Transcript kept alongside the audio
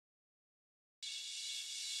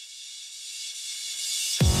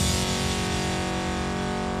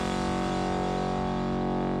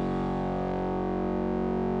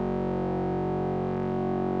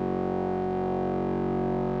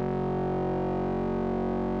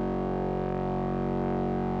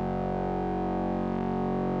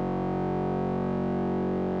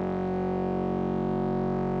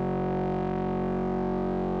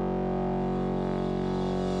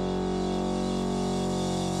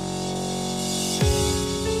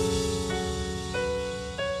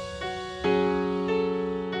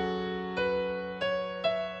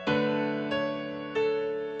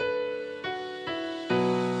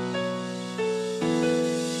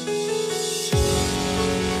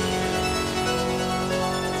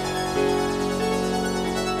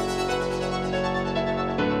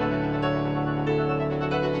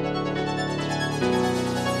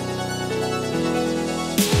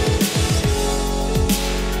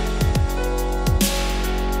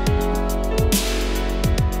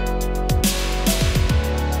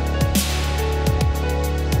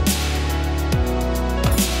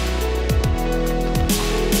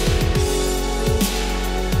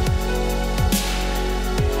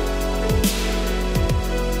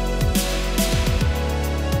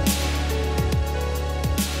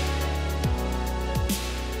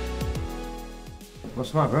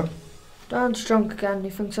What's the matter, bro? Dan's drunk again. He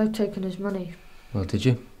thinks I've taken his money. Well, did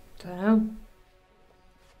you? Dunno. Is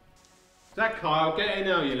that Kyle? Get in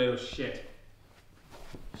now, you little shit.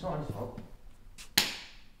 It's not his fault.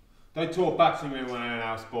 Don't talk back to me when I'm in the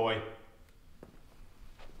house, boy.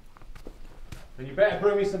 And you better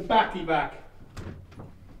bring me some backy back.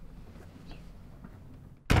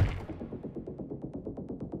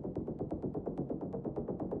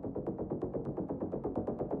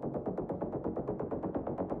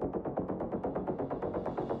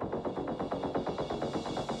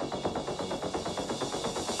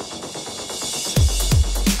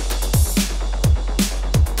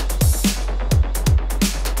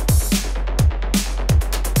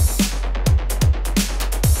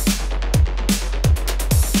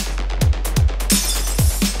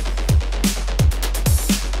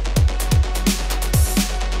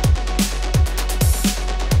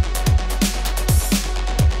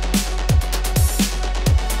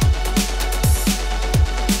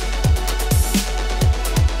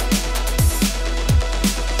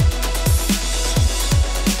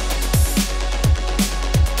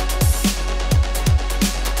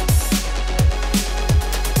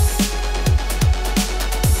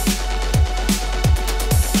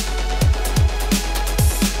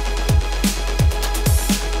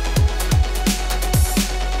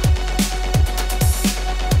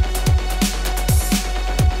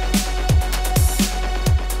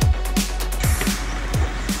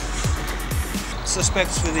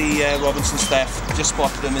 Suspects for the Robinson's theft. Just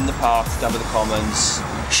spotted them in the park down by the Commons.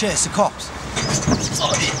 Shit, it's the cops.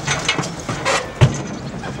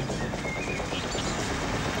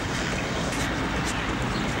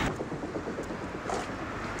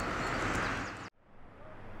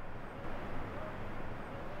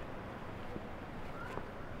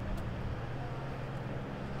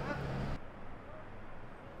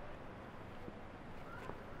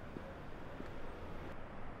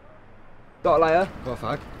 Got a lighter? Got a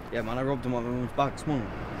fag? Yeah, man, I robbed him on my mum's bag this morning.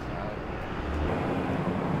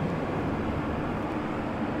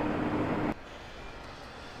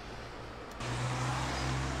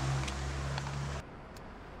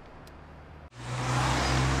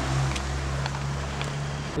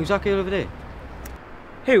 Who's that girl over there?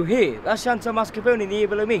 Who, here? That's Chantal Mascaboni, the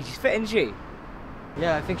evil of me. She's fitting, she?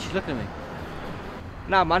 Yeah, I think she's looking at me.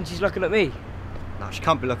 Nah, man, she's looking at me. Nah, she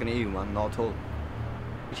can't be looking at you, man, not at all.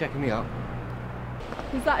 You checking me out?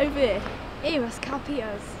 Who's that over there? Ew, it's Cal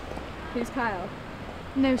Peters. Who's Kyle?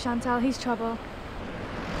 No, Chantal, he's trouble.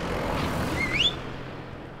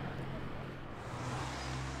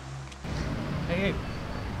 Hey, you.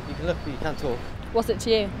 You can look, but you can't talk. What's it to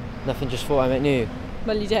you? Nothing, just thought I met you.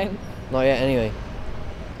 Well, you don't. Not yet, anyway.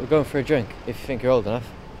 We're going for a drink, if you think you're old enough.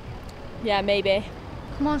 Yeah, maybe.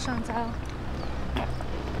 Come on, Chantal.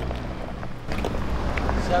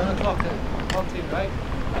 7 o'clock then. Canteen, right?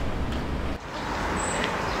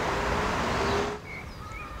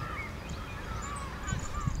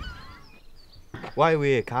 Why are we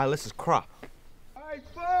here, Kyle? This is crap. Hey,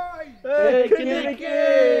 boy! Hey,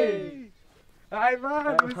 Nicky! Hi,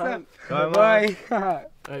 man, what's up? Hi, Bye.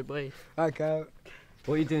 Alright, bye. Hi, Cal.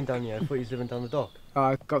 What are you doing down here? I thought you was living down the dock.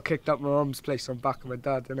 I got kicked up my mum's place on back of my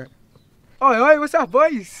dad, innit? Oi, what's up,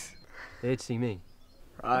 boys? They'd see me.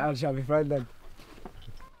 I'll show my friend then.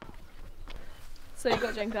 So you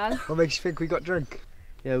got a drink then? What makes you think we got drink?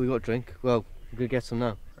 Yeah, we got a drink. Well, we're gonna get some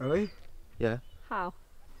now. Are we? Yeah. How?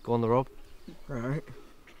 Go on the rob. Alright.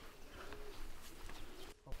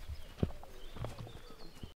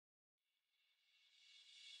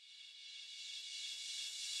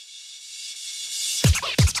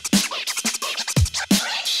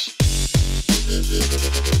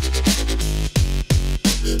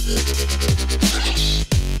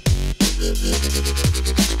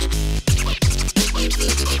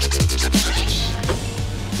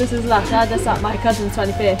 This is Lasha, that's at my cousin's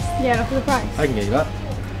 25th. Yeah, for the price. I can get you that.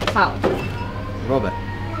 How? Rob it.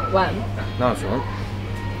 When? Now if you want.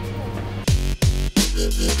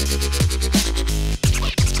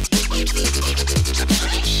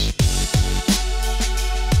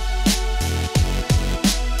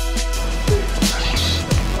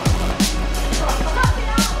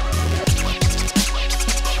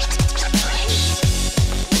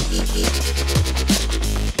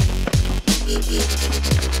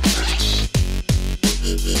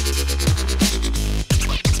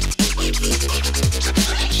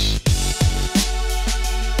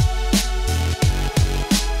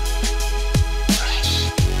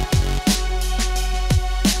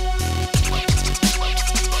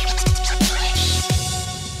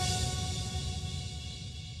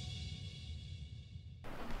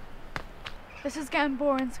 This is getting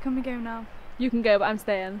boring, so can we go now? You can go, but I'm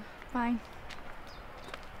staying. Fine.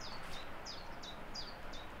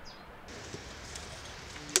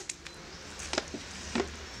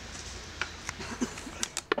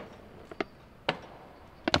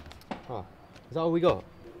 Oh, is that all we got?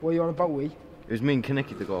 What are you on about, we? It was me and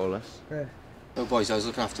Kaneki that got all this. Yeah. Oh boys, I was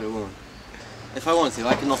looking after a woman. If I wanted to,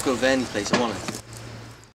 I could knock over any place I wanted.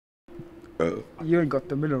 You ain't got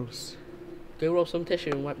the minerals. Go roll some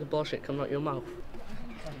tissue and wipe the bullshit coming out your mouth.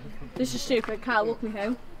 This is stupid. Can't walk me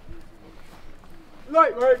home.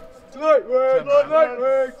 Light work! Light work! Light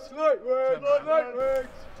work! Light work! Light work!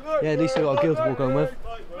 Yeah, at least I got a girl to walk home with.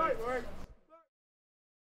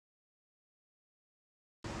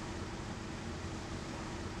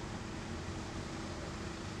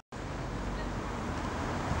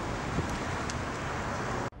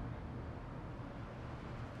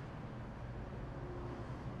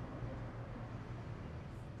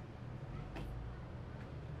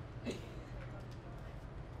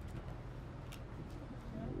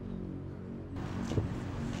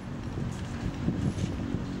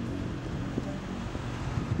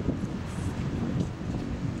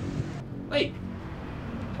 Hey,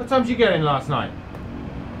 what time did you get in last night?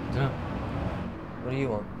 Dunno. What do you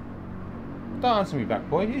want? Don't answer me back,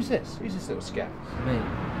 boy. Who's this? Who's this little scat? Me.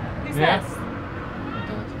 Who's Yeah? this? My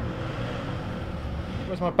dad.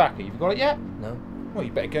 Where's my backer? You've got it yet? No. Well,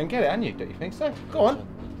 you better go and get it, haven't you? Don't you think so? Go on.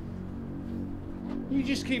 You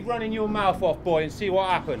just keep running your mouth off, boy, and see what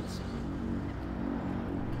happens.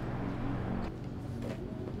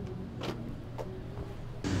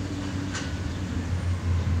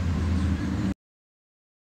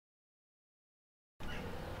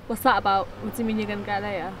 What's that about? What do you mean you're gonna get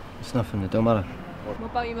later? It's nothing, it don't matter.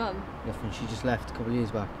 What about your mum? Nothing, she just left a couple of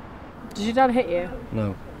years back. Did your dad hit you?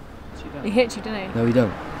 No. He hit you, didn't he? No, we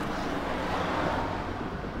don't.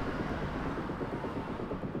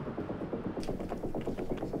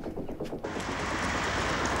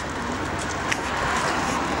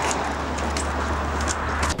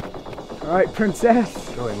 Alright, princess.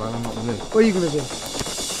 Go away, man, I'm not gonna move. What are you gonna do?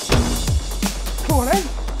 Come on, then.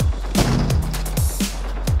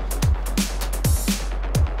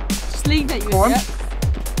 Just leave it, you Go on. idiot.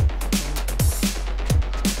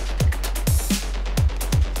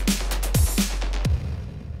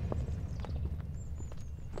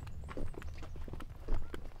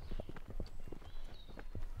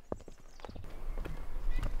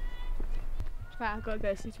 Right, I've got to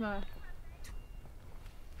go. See you tomorrow.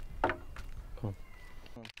 Come on.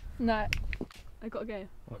 No, I gotta go.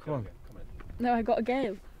 Oh, come on. No, I gotta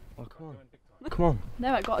go. Oh, come on. Come on.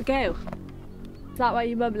 No, I gotta go. Is that why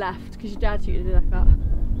your mum left? Because your dad treated you like that?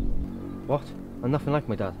 What? I'm nothing like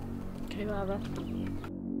my dad. Okay, whatever.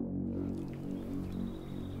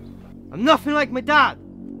 I'm nothing like my dad!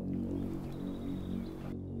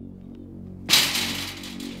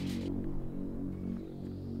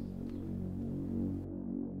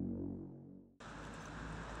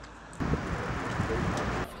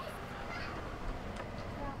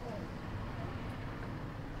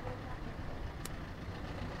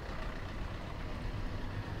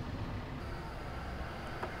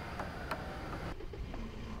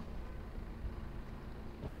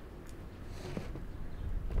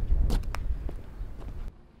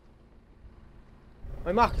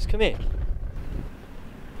 Hey Marcus, come here.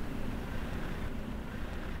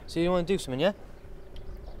 So you want to do something, yeah?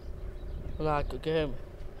 Well, I could go home.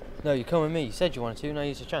 No, you come with me. You said you wanted to, now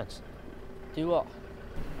use your chance. Do what?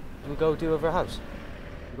 We'll go do over a house.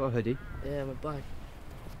 You got a hoodie? Yeah, my bag.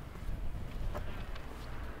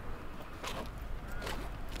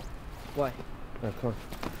 Why? No, come on.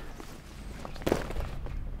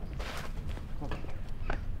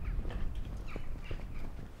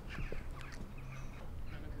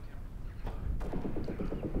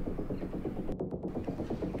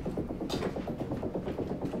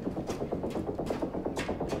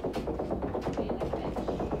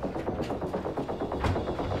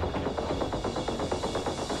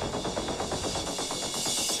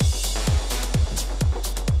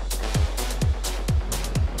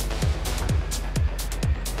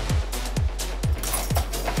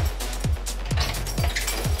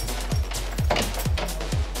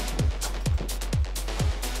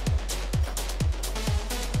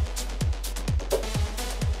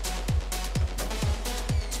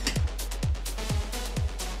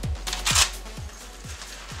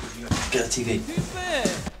 Get the TV. Who's there?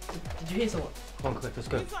 Did you hear someone? Come on, quick, let's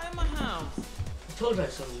go. Who's that in my house? I told you I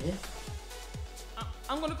saw someone, yeah?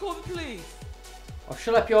 I'm gonna call the police. Oh,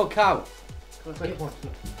 shut up, you old cow. Come on, quick. Come on.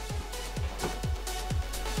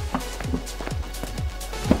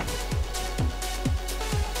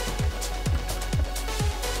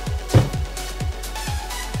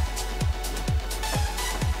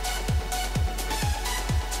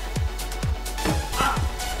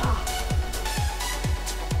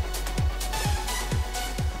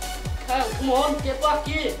 Come on, get back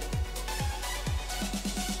here!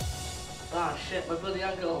 Ah shit, my bloody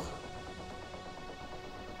ankle.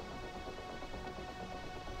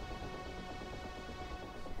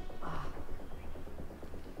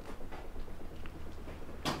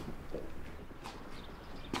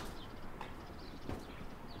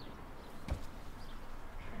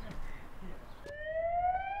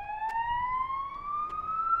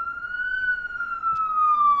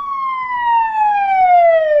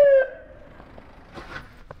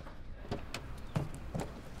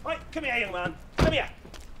 Come here, young man. Come here.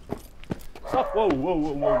 Stop. Whoa, whoa,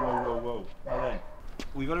 whoa, whoa, whoa, whoa, whoa. Now then,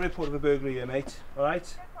 we've got a report of a burglary here, mate. All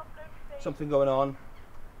right? Something going on.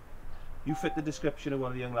 You fit the description of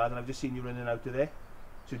one of the young lads, and I've just seen you running out of there.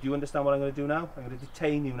 So do you understand what I'm going to do now? I'm going to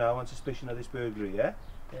detain you now on suspicion of this burglary, yeah?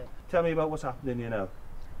 Yeah. Tell me about what's happening here now.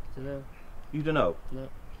 Don't know. You don't know? No.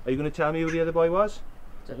 Are you going to tell me who the other boy was?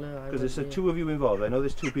 Don't know. Because there's two of you involved. I know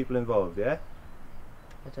there's two people involved, yeah?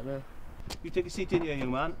 I don't know. You take a seat in here,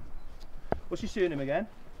 young man. What's your surname again?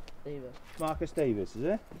 Davis. Marcus Davis, is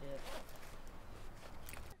it?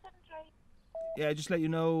 Yeah, just let you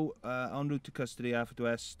know, en route to custody, Alfred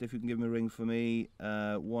West, if you can give me a ring for me.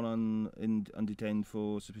 One undetained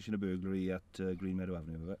for suspicion of burglary at Green Meadow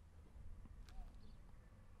Avenue, of it.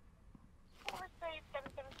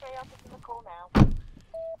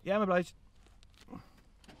 Yeah, I'm obliged.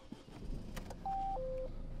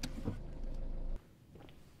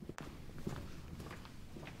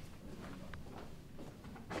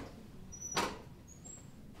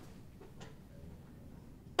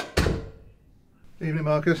 Evening,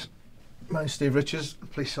 Marcus. My name's Steve Richards,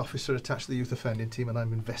 police officer attached to the youth offending team, and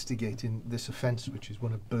I'm investigating this offence, which is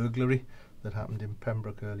one of burglary that happened in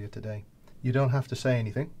Pembroke earlier today. You don't have to say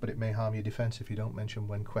anything, but it may harm your defence if you don't mention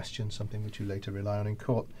when questioned something which you later rely on in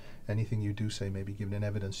court. Anything you do say may be given in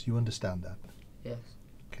evidence. You understand that? Yes.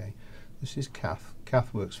 Okay. This is Kath.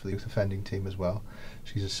 Kath works for the youth offending team as well.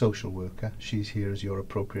 She's a social worker. She's here as your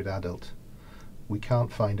appropriate adult. We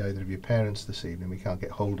can't find either of your parents this evening. We can't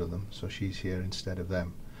get hold of them, so she's here instead of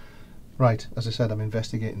them. Right, as I said, I'm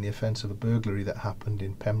investigating the offence of a burglary that happened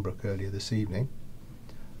in Pembroke earlier this evening.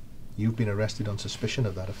 You've been arrested on suspicion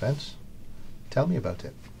of that offence. Tell me about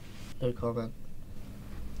it. No comment.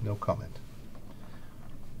 No comment.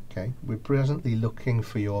 Okay, we're presently looking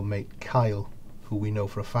for your mate Kyle, who we know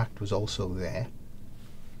for a fact was also there.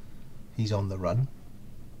 He's on the run.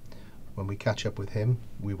 When we catch up with him,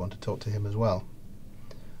 we want to talk to him as well.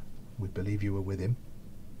 We believe you were with him.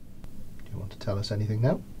 Do you want to tell us anything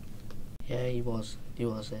now? Yeah, he was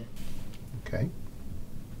there. Okay.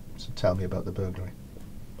 So tell me about the burglary.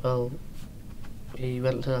 Well, he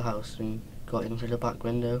went to the house and got in through the back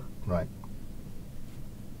window. Right.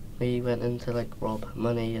 We went in to rob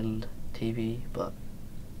money and TV, but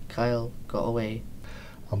Kyle got away.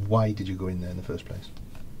 And why did you go in there in the first place?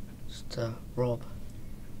 Just to rob.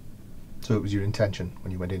 So it was your intention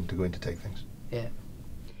when you went in to go in to take things? Yeah.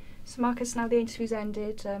 So Marcus, now the interview's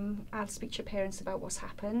ended, I'll speak to your parents about what's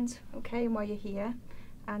happened, okay, and why you're here,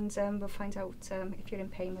 and we'll find out if you're in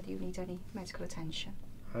pain, whether you need any medical attention.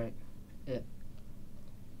 Right. Yeah.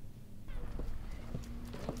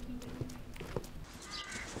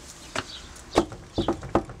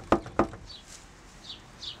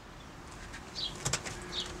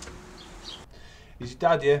 Is your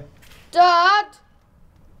dad here? Dad!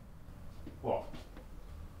 What?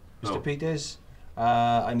 Mr. Peters,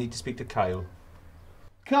 I need to speak to Kyle.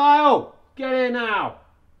 Kyle! Get here now!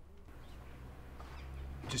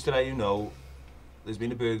 Just to let you know, there's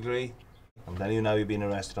been a burglary. I'm telling you now, you've been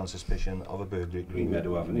arrested on suspicion of a burglary at Green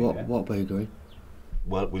Meadow Avenue. What burglary?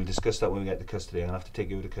 Well, we'll discuss that when we get to custody. I'm going to have to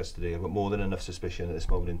take you to custody. I've got more than enough suspicion at this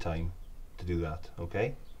moment in time to do that,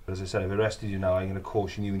 okay? But as I said, I've arrested you now. I'm going to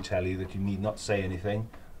caution you and tell you that you need not say anything,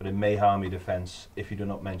 but it may harm your defence if you do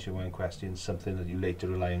not mention when questioned something that you later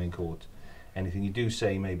rely on in court. Anything you do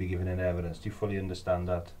say may be given in evidence. Do you fully understand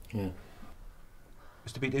that? Yeah.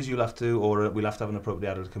 Mr. Peters, you'll have to, or we'll have to have an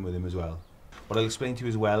appropriate adult come with him as well. What I'll explain to you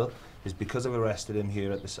as well is because I've arrested him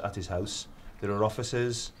here at his house, there are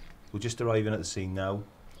officers who are just arriving at the scene now,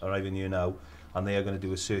 arriving here now, and they are going to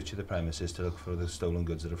do a search of the premises to look for the stolen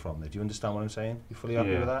goods that are from there. Do you understand what I'm saying? You fully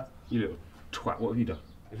happy with that? You little twat, what have you done?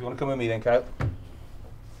 If you want to come with me then, Kyle.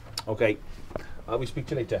 Okay. We'll speak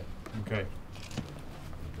to you later. Okay.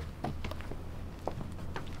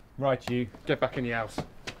 Right, you. Get back in the house.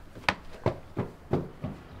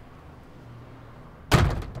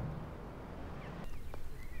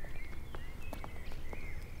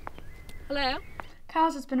 Hello?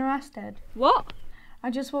 Kyle's has been arrested. What?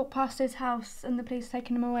 I just walked past his house and the police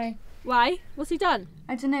taking him away. Why? What's he done?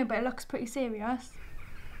 I don't know, but it looks pretty serious.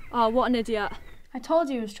 Oh, what an idiot. I told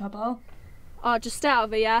you it was trouble. Oh, just stay out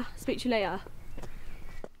of it, yeah? Speak to you later.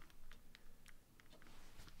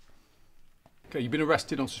 Okay, you've been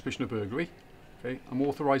arrested on suspicion of burglary. Okay, I'm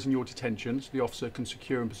authorising your detention so the officer can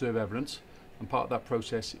secure and preserve evidence, and part of that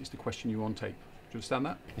process is to question you on tape. Do you understand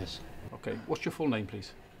that? Yes. Okay, what's your full name,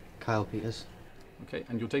 please? Kyle Peters. Okay,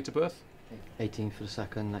 and your date of birth? 18th for the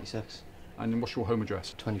 2nd, 96. And what's your home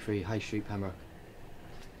address? 23 High Street, Pembroke.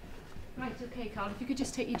 Right, okay, Carl, if you could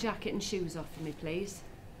just take your jacket and shoes off for me, please.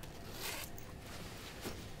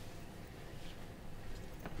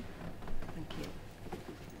 Thank you.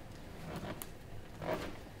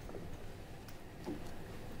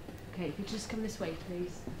 Okay, if you just come this way,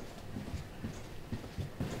 please.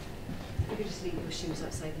 You could just leave your shoes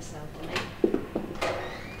outside the cell for me.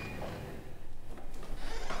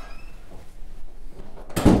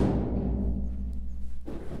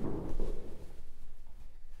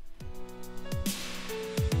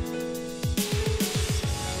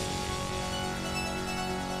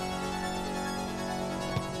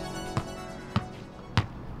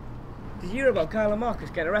 Did you hear about Kyle and Marcus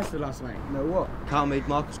getting arrested last night? No, what? Carl made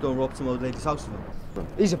Marcus go and rob some old lady's house with him.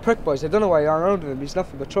 He's a prick, boys. I don't know why you're around with him. He's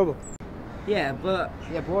nothing but trouble. Yeah, but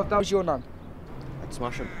what if that was your nan? I'd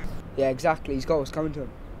smash him. Yeah, exactly. He's got what's coming to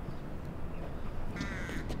him.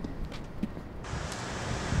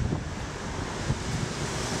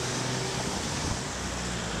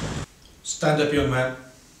 Stand up, young man.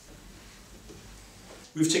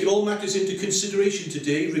 We've taken all matters into consideration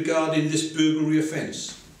today regarding this burglary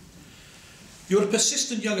offence. You're a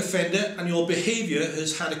persistent young offender and your behaviour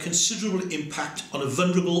has had a considerable impact on a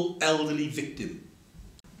vulnerable elderly victim.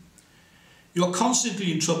 You're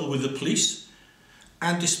constantly in trouble with the police,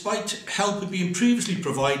 and despite help being previously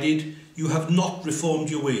provided, you have not reformed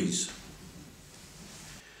your ways.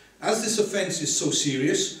 As this offence is so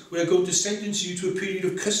serious, we are going to sentence you to a period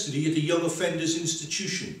of custody at a young offenders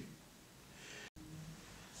institution.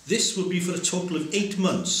 This will be for a total of 8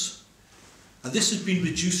 months, and this has been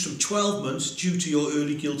reduced from 12 months due to your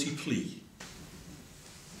early guilty plea.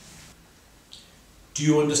 Do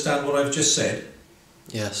you understand what I've just said?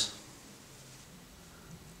 Yes.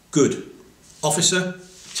 Good. Officer,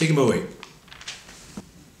 take him away.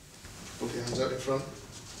 Put your hands out in front.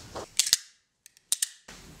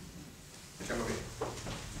 Come away.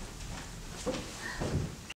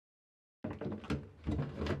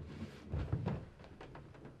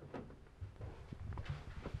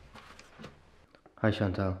 Hi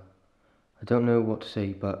Chantal. I don't know what to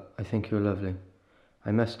say, but I think you're lovely.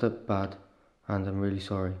 I messed up bad, and I'm really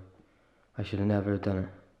sorry. I should have never done it.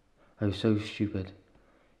 I was so stupid.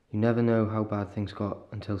 You never know how bad things got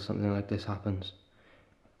until something like this happens.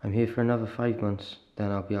 I'm here for another 5 months,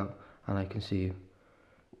 then I'll be out and I can see you.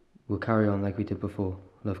 We'll carry on like we did before.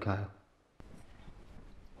 Love, Kyle.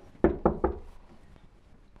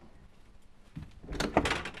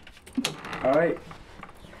 All right.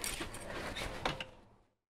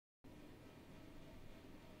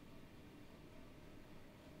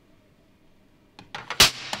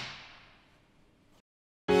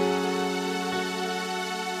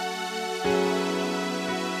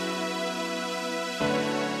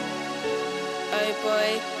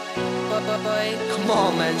 Boy. Come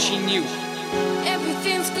on, man, she knew.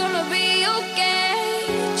 Everything's gonna be okay.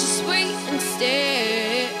 Just wait and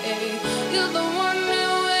stay. You're the one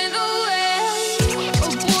who went away. Oh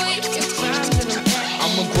boy, you're crying and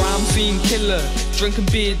I'm a crime fiend killer. Drinking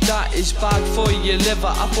beer, that is bad for your liver.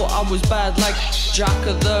 I thought I was bad like Jack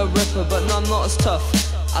the Ripper, but no, I'm not as tough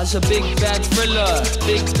as a big bad thriller,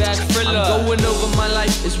 big bad thriller. I'm going over my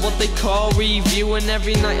life is what they call reviewing.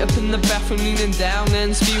 Every night up in the bathroom leaning down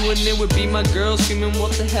and spewing. It would be my girl screaming,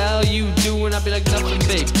 what the hell you doing? I'd be like, nothing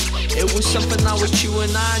big. It was something I was chewing.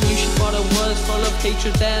 I knew she thought it was full of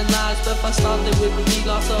hatred and lies, but if I started with me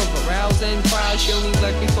lots of aroused and pride, she only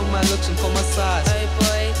liked me for my looks and for my size. Hey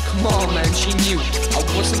boy, come on man, she knew I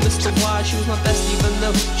wasn't Mr. Wise. She was my best even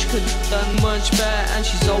though she could have done much better, and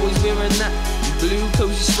she's always wearing that blue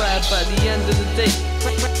cozy swag, but at the end of the day,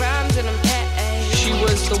 she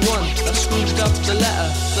was the one that screwed up the letter.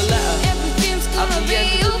 Everything's gonna at the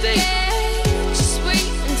end of the day, just wait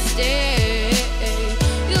and stay.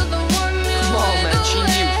 You're the one who come on man, she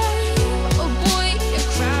knew. Oh boy, your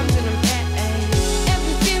crimes and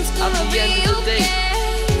everything's gonna at the end of the day,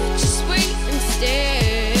 just wait and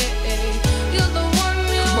stay. You're the one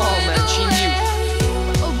who come on man, she knew.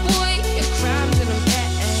 Oh boy, your crimes and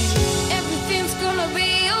everything's gonna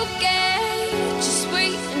be okay. Just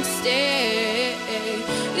wait and stay.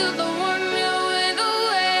 You're the one who went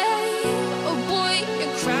away. Oh boy,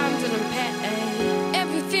 your crimes and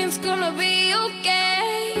everything's gonna be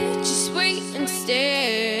okay. Just wait and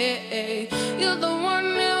stay. You're the one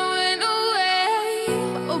who went away.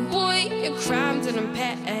 crimes and I'm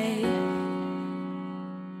petty.